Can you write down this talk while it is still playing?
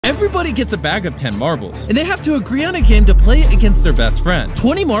Everybody gets a bag of 10 marbles, and they have to agree on a game to play against their best friend.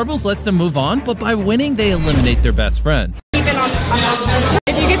 20 marbles lets them move on, but by winning, they eliminate their best friend. Even on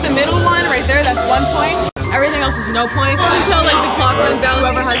if you get the middle one right there, that's 1 point. Everything else is no points until like the clock runs down.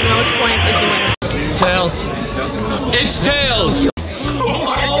 Whoever has the most points is the winner. Tails. It's Tails.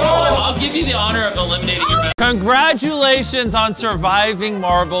 I'll give you the honor of eliminating your best. Congratulations on surviving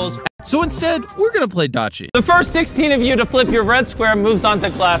marbles. So instead, we're gonna play Dachi. The first 16 of you to flip your red square moves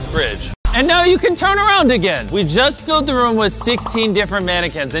onto glass bridge. And now you can turn around again. We just filled the room with 16 different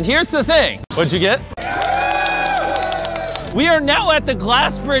mannequins. And here's the thing. What'd you get? We are now at the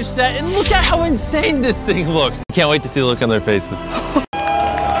glass bridge set, and look at how insane this thing looks. I can't wait to see the look on their faces.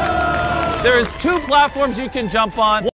 There's 2 platforms you can jump on.